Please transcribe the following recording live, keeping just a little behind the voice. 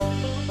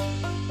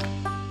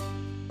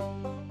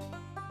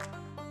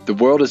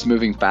The world is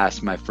moving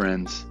fast, my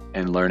friends,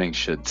 and learning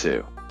should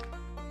too.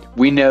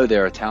 We know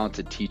there are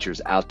talented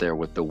teachers out there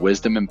with the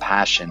wisdom and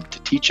passion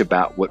to teach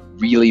about what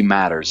really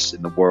matters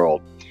in the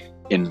world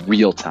in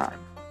real time.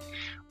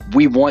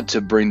 We want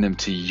to bring them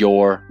to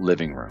your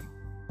living room.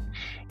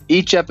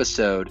 Each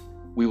episode,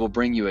 we will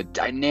bring you a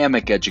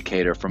dynamic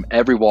educator from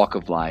every walk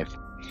of life,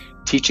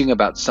 teaching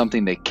about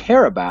something they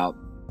care about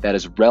that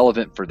is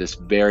relevant for this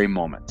very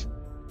moment.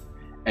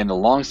 And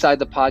alongside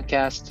the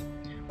podcast,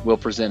 we'll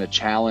present a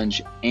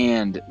challenge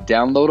and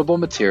downloadable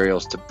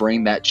materials to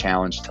bring that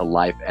challenge to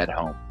life at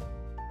home.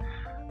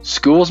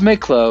 Schools may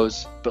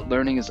close, but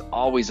learning is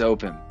always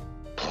open.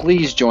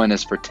 Please join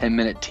us for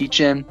 10-minute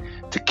teach-in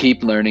to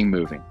keep learning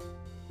moving.